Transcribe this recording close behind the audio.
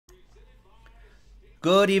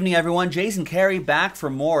Good evening, everyone. Jason Carey back for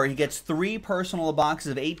more. He gets 3 personal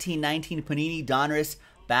boxes of 18-19 Panini Donruss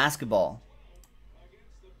basketball.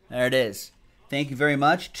 There it is. Thank you very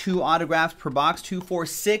much. 2 autographs per box, 2, 4,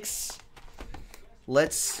 6.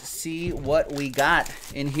 Let's see what we got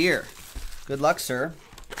in here. Good luck, sir.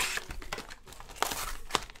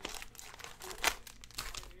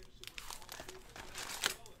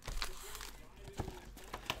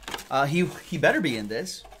 He better be in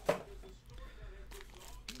this.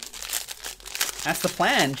 That's the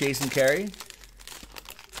plan, Jason Carey.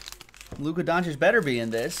 Luka Doncic better be in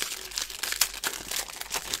this.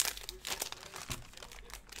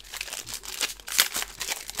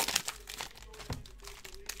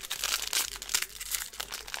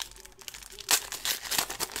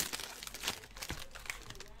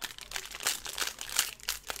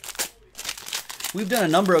 We've done a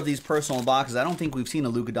number of these personal boxes. I don't think we've seen a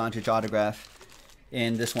Luka Doncic autograph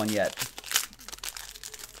in this one yet.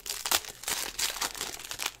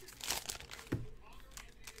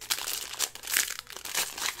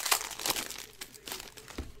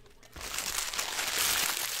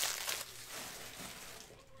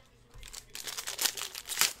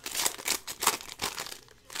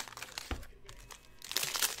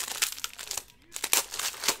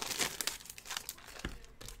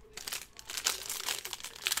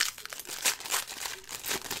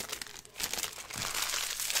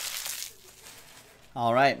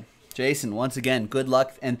 All right, Jason, once again, good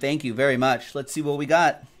luck and thank you very much. Let's see what we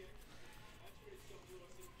got.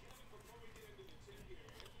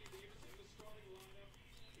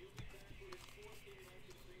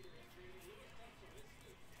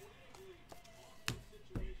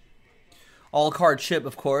 All card chip,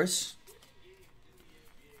 of course.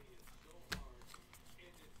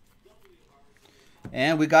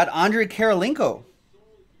 And we got Andre Karolinko.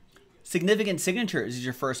 Significant Signatures is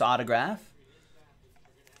your first autograph.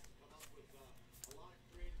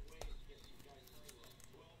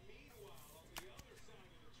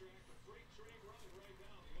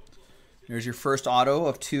 There's your first auto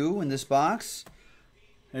of 2 in this box.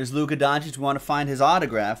 There's Luka Doncic. We want to find his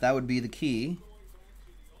autograph. That would be the key.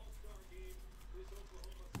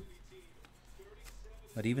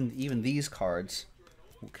 But even these cards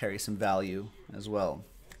will carry some value as well.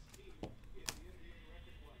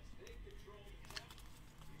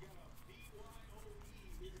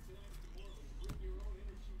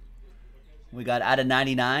 We got out of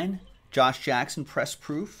 99, Josh Jackson, press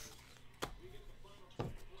proof.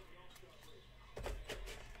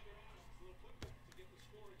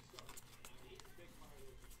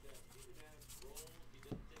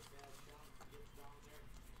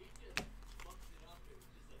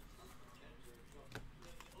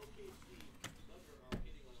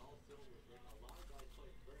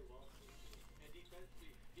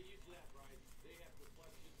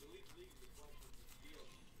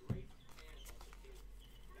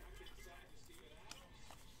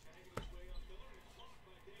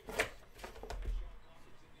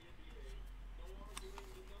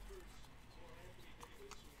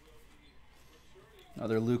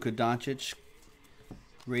 Another Luka Doncic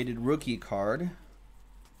rated rookie card.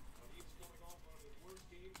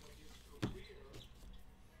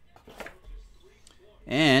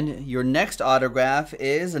 And your next autograph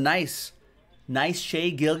is a nice Shai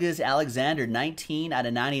Gilgeous-Alexander, 19 out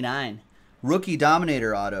of 99. Rookie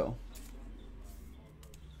Dominator auto.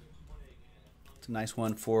 It's a nice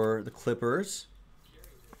one for the Clippers.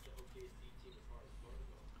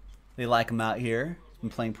 They like him out here. He's been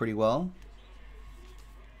playing pretty well.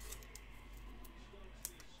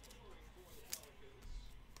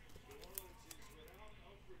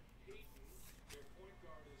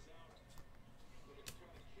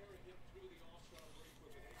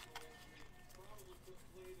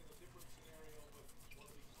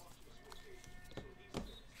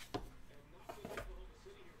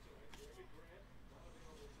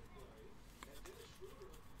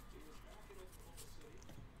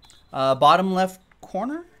 Bottom left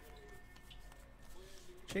corner?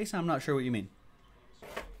 Jason, I'm not sure what you mean.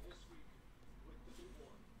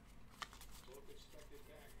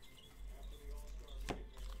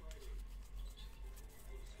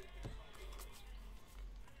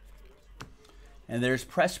 And there's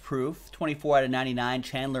press proof, 24 out of 99,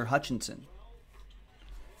 Chandler Hutchinson.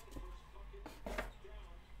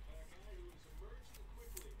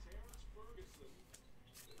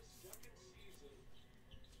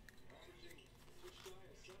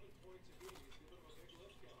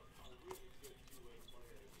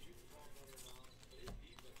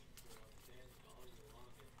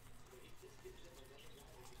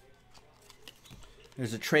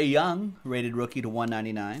 There's a Trae Young rated rookie to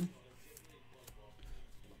 199.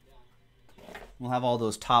 We'll have all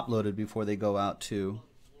those top loaded before they go out too.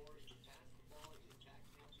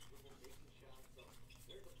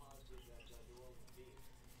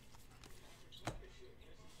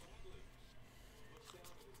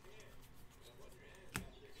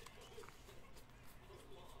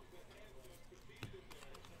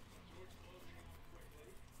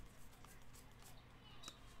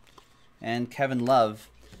 And Kevin Love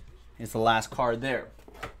is the last card there.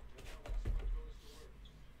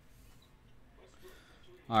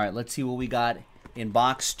 All right, let's see what we got in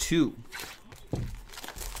box 2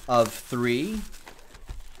 of 3.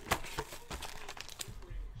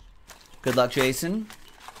 Good luck, Jason.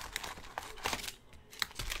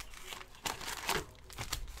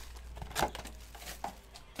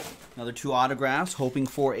 Another 2 autographs, hoping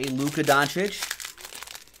for a Luka Doncic.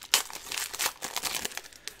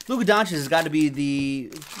 Luka Doncic has got to be the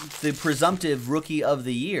presumptive rookie of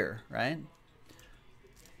the year, right?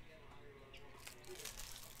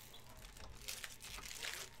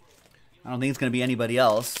 I don't think it's going to be anybody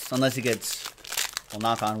else, unless he gets, well,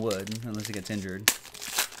 knock on wood, unless he gets injured.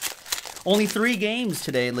 Only 3 games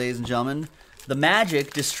today, ladies and gentlemen. The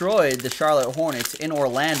Magic destroyed the Charlotte Hornets in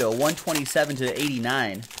Orlando,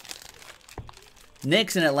 127-89.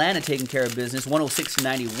 Knicks in Atlanta taking care of business,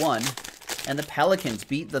 106-91. And the Pelicans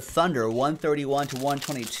beat the Thunder,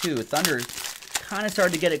 131-122. Thunder kind of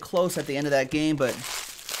started to get it close at the end of that game, but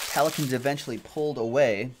Pelicans eventually pulled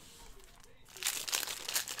away.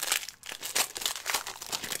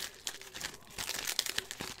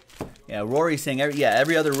 Yeah, Rory's saying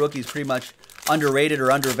every other rookie is pretty much underrated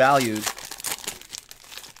or undervalued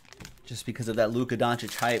just because of that Luka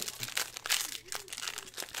Doncic hype.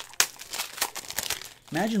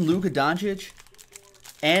 Imagine Luka Doncic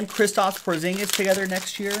and Kristaps Porzingis together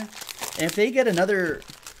next year, and if they get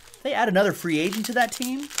they add another free agent to that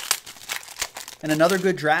team and another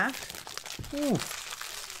good draft, ooh,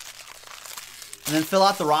 and then fill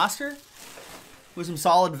out the roster with some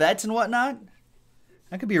solid vets and whatnot.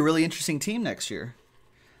 That could be a really interesting team next year.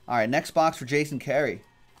 All right, next box for Jason Carey.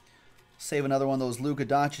 Save another one of those Luka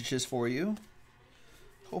Doncic's for you.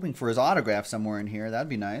 Hoping for his autograph somewhere in here. That'd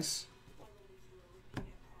be nice.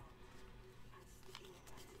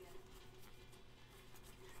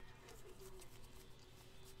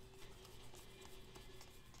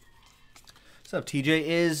 What's up, TJ?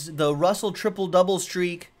 Is the Russell triple-double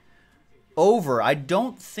streak over? I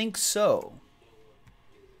don't think so.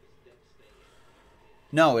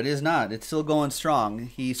 No, it is not. It's still going strong.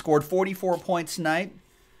 He scored 44 points tonight,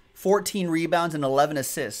 14 rebounds, and 11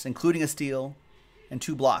 assists, including a steal and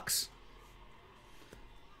 2 blocks.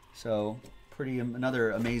 So,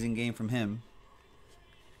 another amazing game from him.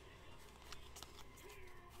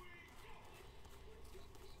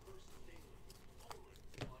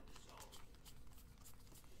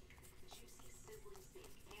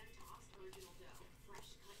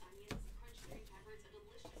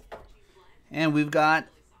 And we've got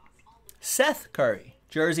Seth Curry,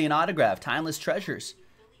 jersey and autograph, Timeless Treasures,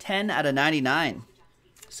 10/99.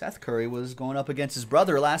 Seth Curry was going up against his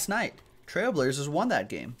brother last night. Trailblazers won that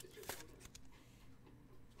game.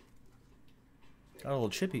 Got a little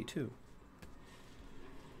chippy, too.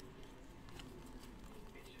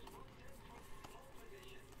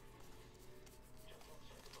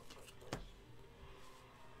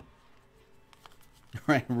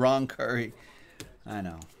 Right, wrong Curry. I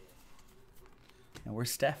know. And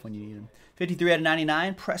where's Steph when you need him?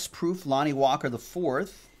 53/99, press proof, Lonnie Walker the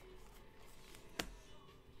 4th.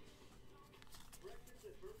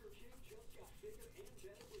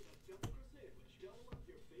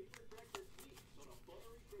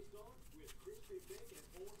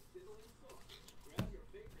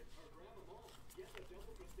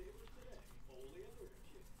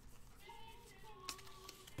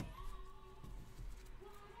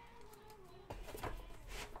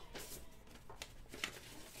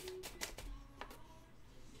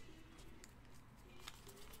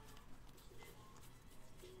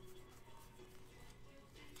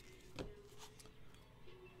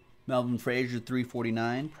 Melvin Frazier,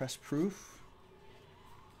 349, press proof.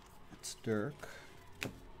 That's Dirk.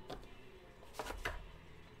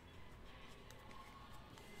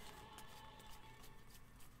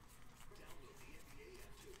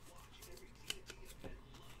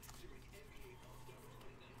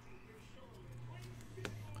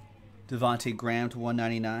 Devontae Graham to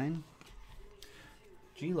 199.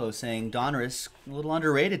 G-Lo saying Donruss a little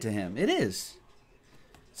underrated to him. It is.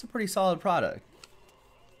 It's a pretty solid product.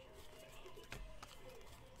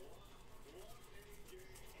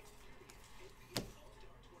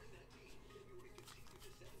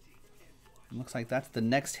 Looks like that's the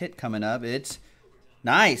next hit coming up. It's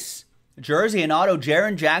nice. Jersey and auto,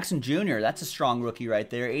 Jaren Jackson Jr. That's a strong rookie right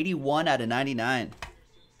there. 81 out of 99.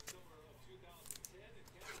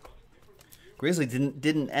 Grizzlies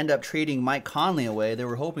didn't end up trading Mike Conley away. They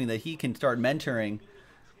were hoping that he can start mentoring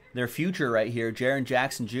their future right here, Jaren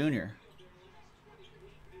Jackson Jr.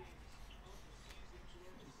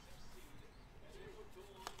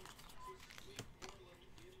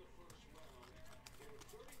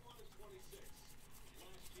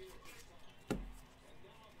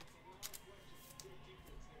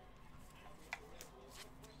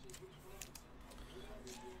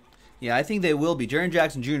 Yeah, I think they will be. Jaren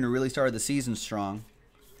Jackson Jr. really started the season strong.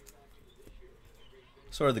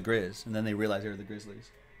 So did the Grizz, and then they realized they were the Grizzlies.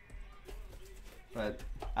 But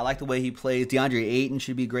I like the way he plays. DeAndre Ayton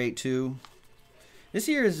should be great too. This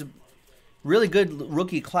year is really good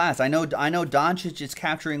rookie class. I know Doncic is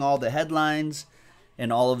capturing all the headlines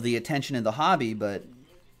and all of the attention in the hobby, but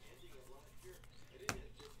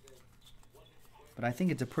I think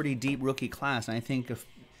it's a pretty deep rookie class. And I think a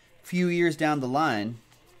few years down the line,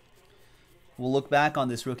 we'll look back on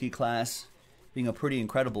this rookie class being a pretty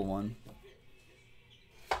incredible one.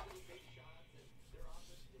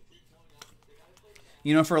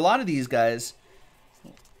 You know, for a lot of these guys,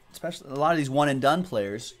 especially a lot of these one-and-done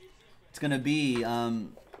players, it's going to be a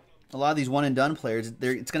lot of these one-and-done players,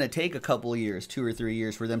 it's going to take a couple of years, 2 or 3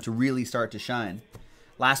 years, for them to really start to shine.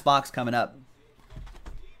 Last box coming up.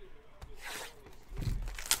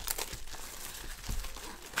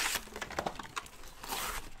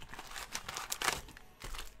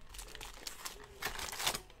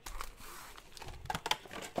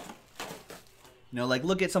 You know, like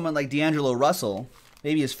look at someone like D'Angelo Russell.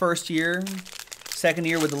 Maybe his first year, second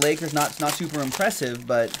year with the Lakers, not super impressive,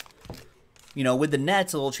 but you know, with the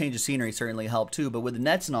Nets, a little change of scenery certainly helped too. But with the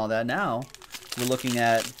Nets and all that, now we're looking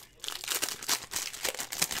at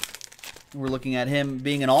him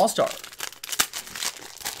being an all-star,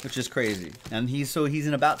 which is crazy. And he's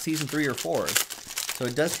in about season 3 or 4. So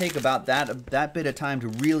it does take about that bit of time to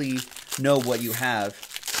really know what you have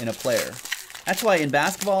in a player. That's why in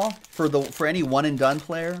basketball, for any one-and-done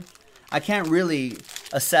player, I can't really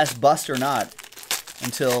assess bust or not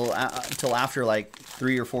until after like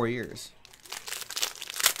 3 or 4 years.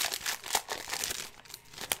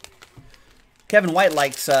 Kevin White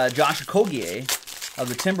likes Josh Okogie of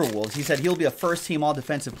the Timberwolves. He said he'll be a first-team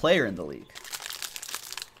all-defensive player in the league.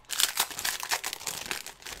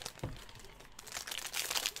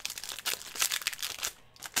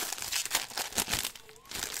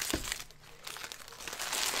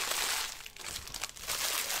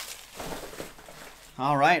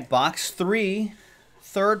 All right, box 3,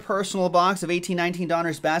 third personal box of 18-19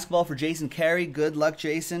 DONRUSS basketball for Jason Carey. Good luck,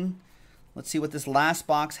 Jason. Let's see what this last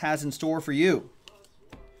box has in store for you.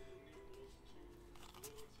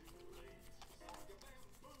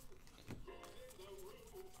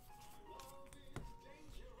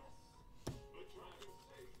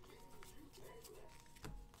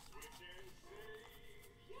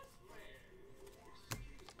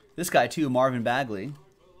 This guy too, Marvin Bagley.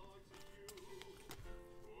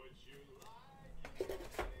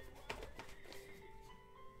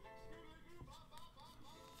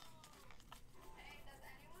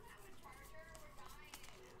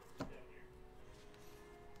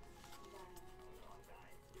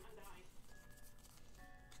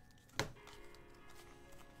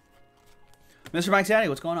 Mr. Mike Zaddy,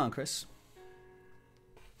 what's going on, Chris?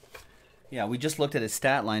 Yeah, we just looked at his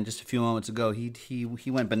stat line just a few moments ago. He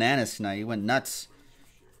went bananas tonight. He went nuts.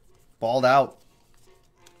 Balled out.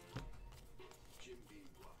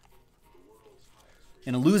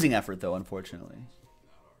 In a losing effort, though, unfortunately.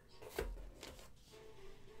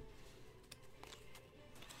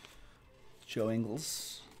 Joe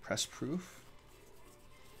Ingles, press proof.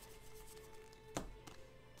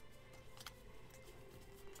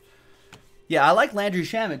 Yeah, I like Landry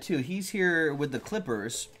Shamet, too. He's here with the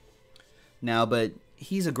Clippers now, but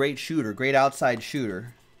he's a great shooter, great outside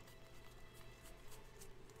shooter.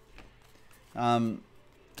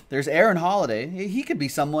 There's Aaron Holiday. He could be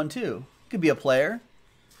someone, too. He could be a player.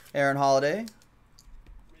 Aaron Holiday.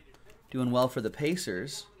 Doing well for the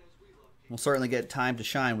Pacers. Will certainly get time to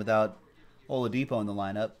shine without Oladipo in the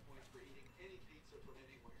lineup.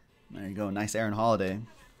 There you go. Nice Aaron Holiday.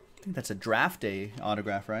 I think that's a draft day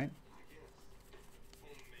autograph, right?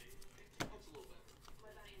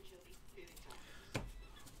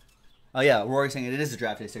 Oh, yeah. Rory's saying it is a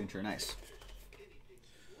draft day signature. Nice.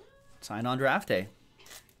 Signed on draft day.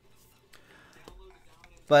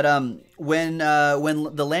 But when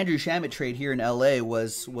the Landry Shamet trade here in LA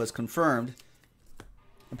was confirmed,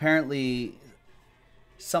 apparently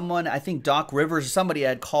someone, I think Doc Rivers or somebody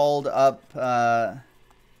had called up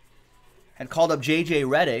had called up J.J.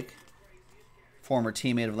 Redick, former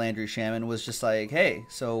teammate of Landry Shaman, was just like, hey,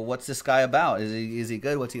 so what's this guy about? Is he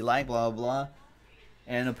good? What's he like? Blah, blah, blah.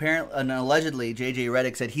 And apparently, and allegedly, J.J.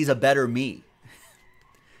 Redick said he's a better me.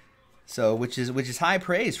 So, which is high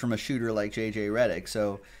praise from a shooter like J.J. Redick.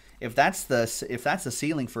 So, if that's the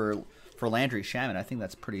ceiling for Landry Shaman, I think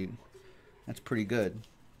that's pretty good.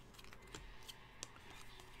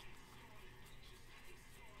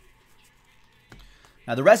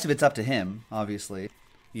 Now, the rest of it's up to him, obviously.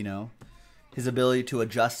 You know, his ability to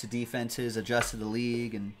adjust to defenses, adjust to the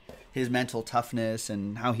league, and his mental toughness,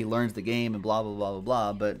 and how he learns the game, and blah, blah, blah, blah,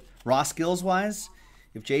 blah. But raw skills-wise,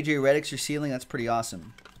 if J.J. Redick's your ceiling, that's pretty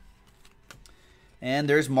awesome. And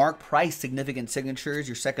there's Mark Price, significant signatures,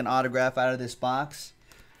 your second autograph out of this box.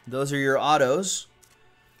 Those are your autos.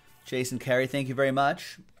 Jason Carey, thank you very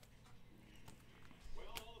much.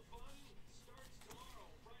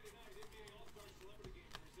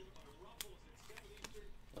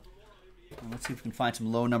 Let's see if we can find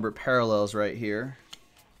some low-numbered parallels right here.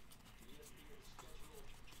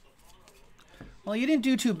 Well, you didn't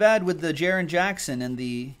do too bad with the Jaren Jackson and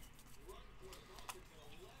the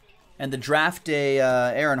draft day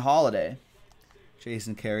Aaron Holiday.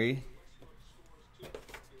 Jason Carey.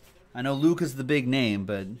 I know Luke is the big name,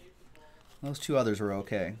 but those two others were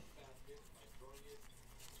okay.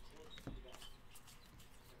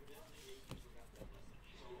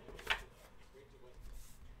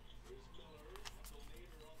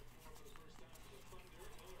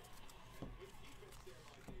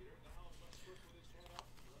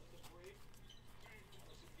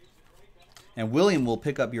 And William will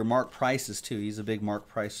pick up your Mark Prices, too. He's a big Mark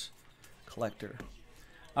Price collector.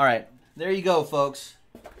 All right. There you go, folks.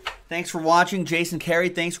 Thanks for watching. Jason Carey,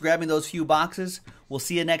 thanks for grabbing those few boxes. We'll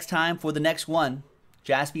see you next time for the next one.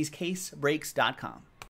 JaspysCaseBreaks.com.